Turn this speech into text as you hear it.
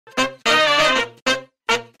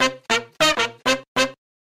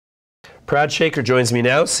Prad Shaker joins me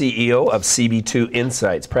now, CEO of CB2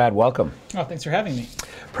 Insights. Prad, welcome. Oh, thanks for having me.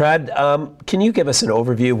 Prad, can you give us an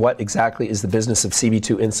overview of what exactly is the business of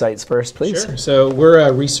CB2 Insights first, please? Sure. So we're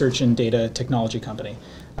a research and data technology company.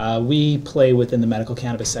 We play within the medical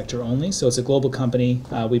cannabis sector only, so it's a global company.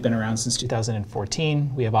 We've been around since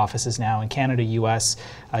 2014. We have offices now in Canada, US,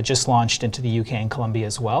 just launched into the UK and Colombia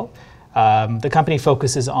as well. The company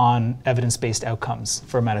focuses on evidence-based outcomes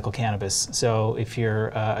for medical cannabis. So if you're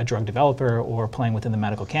a drug developer or playing within the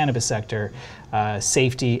medical cannabis sector,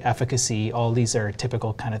 safety, efficacy, all these are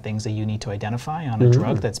typical kind of things that you need to identify on a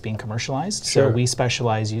drug that's being commercialized. Sure. So we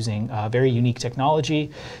specialize using very unique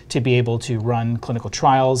technology to be able to run clinical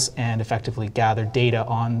trials and effectively gather data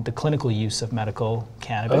on the clinical use of medical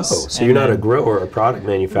cannabis. Oh, so you're not a grower or a product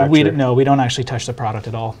manufacturer? No, we don't actually touch the product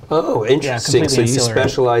at all. Oh, interesting. Yeah, so you ancillary.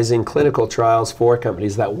 specialize in clinical trials for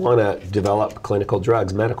companies that want to develop clinical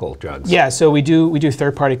drugs, medical drugs. Yeah, so we do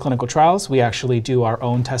third-party clinical trials. We actually do our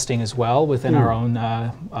own testing as well within our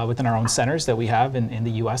own centers that we have in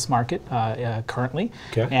the U.S. market currently.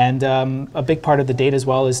 Okay. And a big part of the data as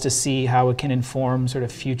well is to see how it can inform sort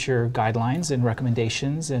of future guidelines and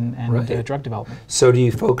recommendations and Right. drug development. So do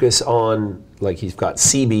you focus on, like you've got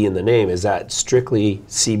CB in the name, is that strictly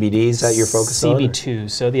CBDs that you're focused on? CB2.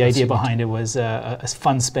 So the idea CB2. behind it was a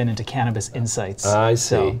fun spin into cannabis insights. I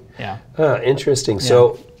see. So, yeah. Interesting.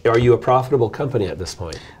 So are you a profitable company at this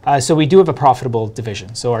point? So we do have a profitable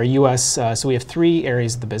division. So our U.S. So we have three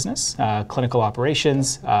areas of the business: clinical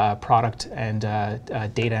operations, product and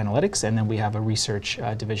data analytics, and then we have a research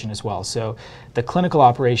division as well. So the clinical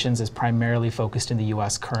operations is primarily focused in the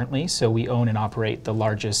U.S. currently. So we own and operate the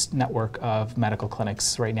largest network of medical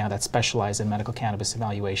clinics right now that specialize in medical cannabis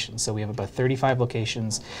evaluation. So we have about 35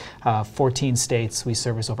 locations, 14 states. We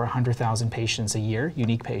service over 100,000 patients a year,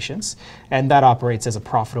 unique patients, and that operates as a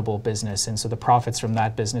profitable business. And so the profits from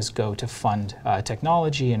that business go to fund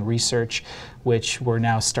technology and research, which we're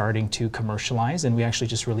now starting to commercialize. And we actually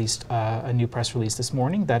just released a new press release this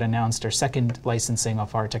morning that announced our second licensing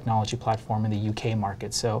of our technology platform in the UK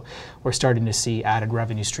market. So we're starting to see added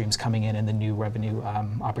revenue streams coming in and the new revenue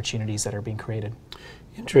opportunities that are being created.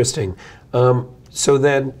 Interesting. So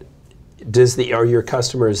then, are your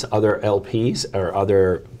customers other LPs or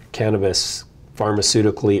other cannabis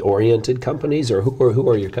pharmaceutically oriented companies, or who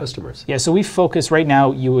are your customers? Yeah, so we focus right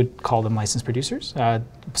now, you would call them licensed producers.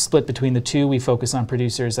 Split between the two, we focus on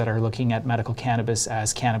producers that are looking at medical cannabis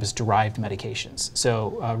as cannabis-derived medications.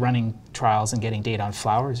 So running trials and getting data on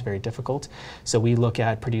flower is very difficult. So we look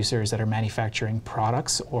at producers that are manufacturing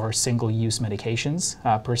products or single-use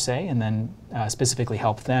medications per se, and then specifically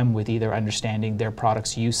help them with either understanding their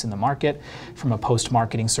product's use in the market from a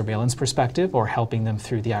post-marketing surveillance perspective, or helping them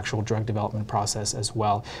through the actual drug development process as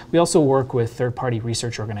well. We also work with third-party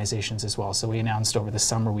research organizations as well. So we announced over the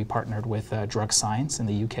summer we partnered with Drug Science in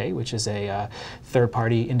the UK, which is a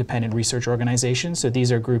third-party independent research organization. So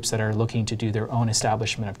these are groups that are looking to do their own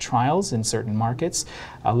establishment of trials in certain markets,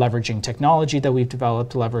 leveraging technology that we've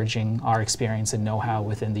developed, leveraging our experience and know-how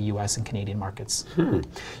within the US and Canadian markets.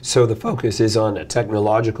 So the focus is on a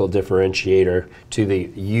technological differentiator to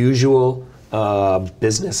the usual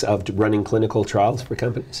business of running clinical trials for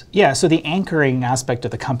companies? Yeah, so the anchoring aspect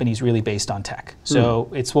of the company is really based on tech.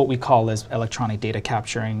 So it's what we call as electronic data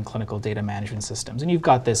capturing, clinical data management systems. And you've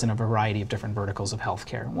got this in a variety of different verticals of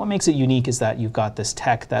healthcare. What makes it unique is that you've got this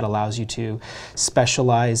tech that allows you to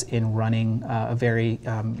specialize in running a very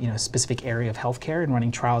specific area of healthcare and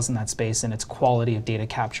running trials in that space, and its quality of data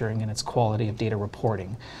capturing and its quality of data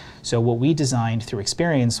reporting. So what we designed through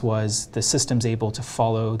experience was the system's able to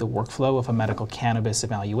follow the workflow of a medical cannabis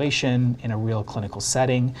evaluation in a real clinical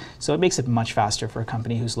setting. So it makes it much faster for a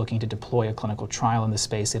company who's looking to deploy a clinical trial in the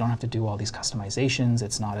space. They don't have to do all these customizations.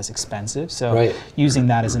 It's not as expensive. So using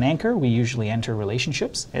that as an anchor, we usually enter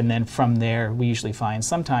relationships. And then from there, we usually find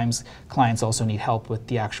sometimes clients also need help with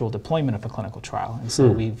the actual deployment of a clinical trial. And so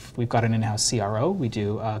we've got an in-house CRO. We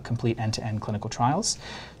do complete end-to-end clinical trials.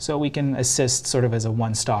 So we can assist sort of as a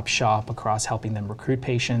one-stop shop across helping them recruit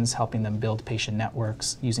patients, helping them build patient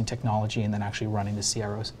networks using technology, and then actually running the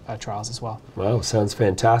CRO trials as well. Wow, sounds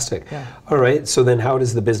fantastic. Yeah. All right, so then how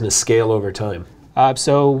does the business scale over time?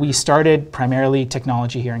 So we started primarily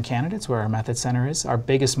technology here in Canada. It's where our Method Center is. Our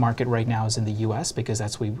biggest market right now is in the US, because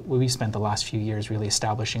that's where we spent the last few years really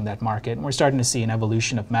establishing that market. And we're starting to see an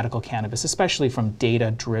evolution of medical cannabis, especially from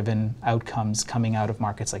data-driven outcomes coming out of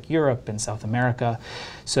markets like Europe and South America.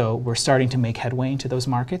 So we're starting to make headway into those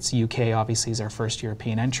markets. UK obviously is our first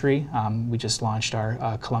European entry. We just launched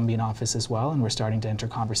our Colombian office as well, and we're starting to enter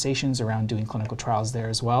conversations around doing clinical trials there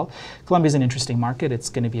as well. Colombia is an interesting market. It's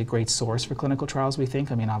going to be a great source for clinical trials trials, we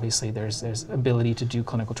think. I mean, obviously there's ability to do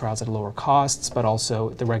clinical trials at lower costs, but also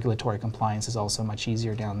the regulatory compliance is also much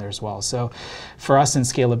easier down there as well. So for us in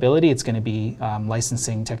scalability, it's going to be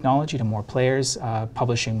licensing technology to more players,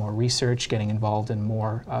 publishing more research, getting involved in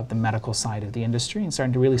more of the medical side of the industry, and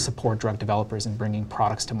starting to really support drug developers in bringing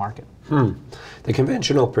products to market. The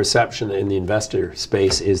conventional perception in the investor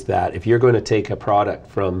space is that if you're going to take a product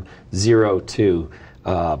from zero to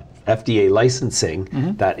FDA licensing,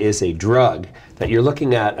 that is a drug, that you're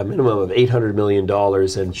looking at a minimum of $800 million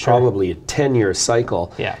and probably a 10-year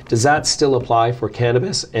cycle. Yeah. Does that still apply for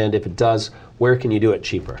cannabis? And if it does, where can you do it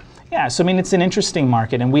cheaper? Yeah, so I mean, it's an interesting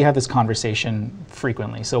market, and we have this conversation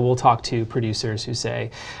frequently. So we'll talk to producers who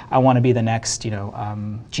say, I want to be the next,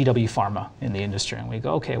 GW Pharma in the industry. And we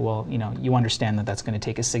go, okay, well, you understand that that's going to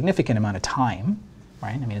take a significant amount of time,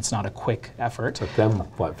 right? I mean, it's not a quick effort. Took them,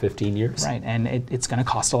 what, 15 years? Right, and it's going to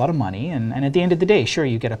cost a lot of money. And at the end of the day, sure,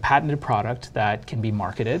 you get a patented product that can be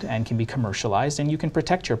marketed and can be commercialized, and you can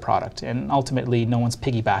protect your product. And ultimately, no one's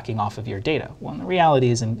piggybacking off of your data. Well, the reality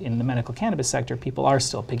is in the medical cannabis sector, people are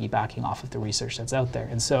still piggybacking off of the research that's out there.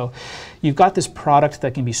 And so you've got this product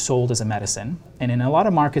that can be sold as a medicine. And in a lot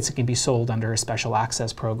of markets, it can be sold under a special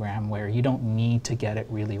access program where you don't need to get it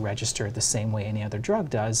really registered the same way any other drug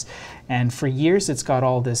does. And for years, it's got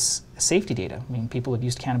all this safety data. I mean, people have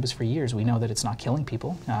used cannabis for years. We know that it's not killing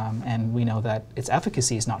people, and we know that its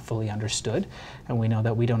efficacy is not fully understood, and we know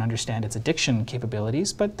that we don't understand its addiction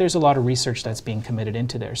capabilities, but there's a lot of research that's being committed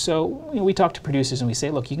into there. So we talk to producers and we say,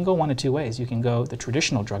 look, you can go one of two ways. You can go the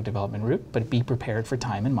traditional drug development route, but be prepared for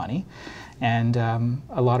time and money. And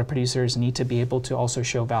a lot of producers need to be able to also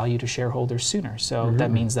show value to shareholders sooner. So that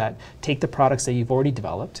means that take the products that you've already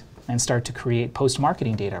developed and start to create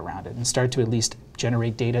post-marketing data around it, and start to at least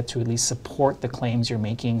generate data to at least support the claims you're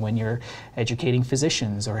making when you're educating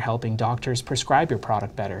physicians or helping doctors prescribe your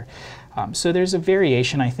product better. So there's a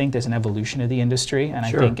variation, I think, there's an evolution of the industry, and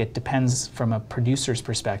I think it depends from a producer's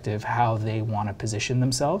perspective how they want to position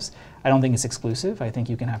themselves. I don't think it's exclusive. I think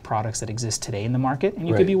you can have products that exist today in the market, and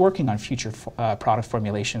you could be working on future product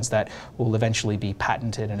formulations that will eventually be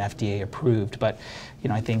patented and FDA approved. But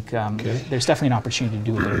I think there's definitely an opportunity to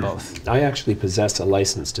do a bit of both. I actually possess a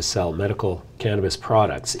license to sell medical cannabis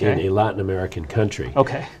products in a Latin American country.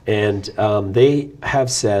 Okay. And they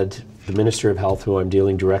have said, the Minister of Health, who I'm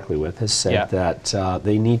dealing directly with, has said that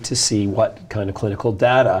they need to see what kind of clinical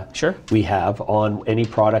data we have on any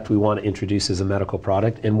product we want to introduce as a medical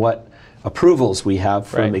product, and what approvals we have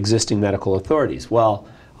from existing medical authorities. Well,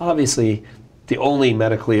 obviously, the only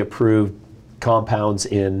medically approved compounds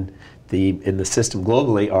in the system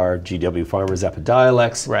globally are GW Pharma's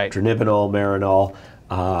Epidiolex, Dronabinol, Marinol,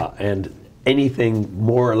 and anything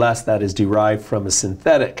more or less that is derived from a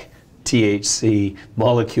synthetic THC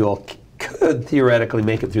molecule could theoretically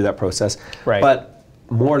make it through that process. But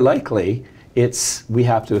more likely, we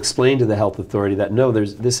have to explain to the health authority that no,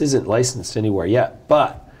 this isn't licensed anywhere yet,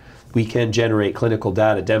 but we can generate clinical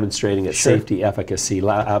data demonstrating its safety, efficacy,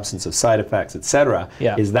 absence of side effects, etc.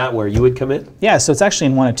 Is that where you would come in? Yeah, so it's actually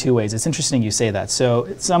in one of two ways. It's interesting you say that. So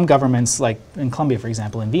some governments, like in Colombia, for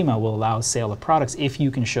example, INVIMA, will allow sale of products if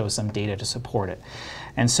you can show some data to support it.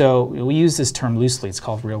 And so we use this term loosely. It's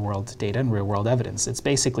called real-world data and real-world evidence. It's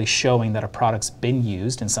basically showing that a product's been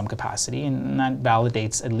used in some capacity, and that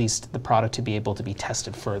validates at least the product to be able to be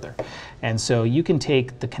tested further. And so you can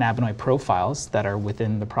take the cannabinoid profiles that are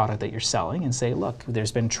within the product that you're selling and say, look,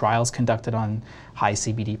 there's been trials conducted on high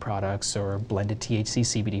CBD products or blended THC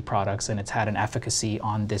CBD products, and it's had an efficacy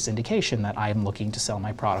on this indication that I'm looking to sell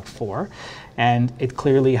my product for, and it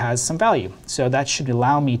clearly has some value. So that should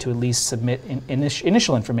allow me to at least submit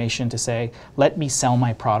initial information to say, let me sell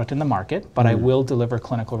my product in the market, but I will deliver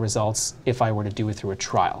clinical results if I were to do it through a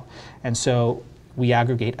trial. And so we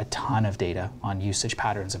aggregate a ton of data on usage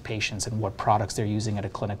patterns of patients and what products they're using at a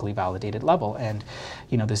clinically validated level. And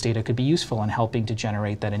this data could be useful in helping to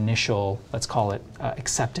generate that initial, let's call it,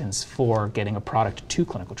 acceptance for getting a product to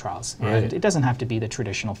clinical trials. And it doesn't have to be the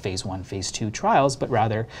traditional phase 1, phase 2 trials, but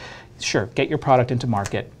rather, sure, get your product into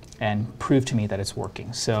market and prove to me that it's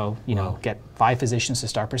working. So, get 5 physicians to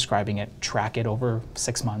start prescribing it, track it over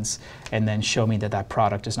 6 months, and then show me that that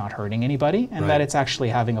product is not hurting anybody and that it's actually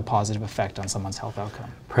having a positive effect on someone's health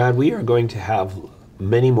outcome. Prad, we are going to have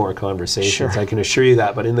many more conversations, I can assure you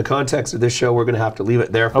that, but in the context of this show, we're going to have to leave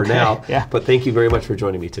it there for now. But thank you very much for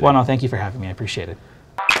joining me today. Well, no, thank you for having me. I appreciate it.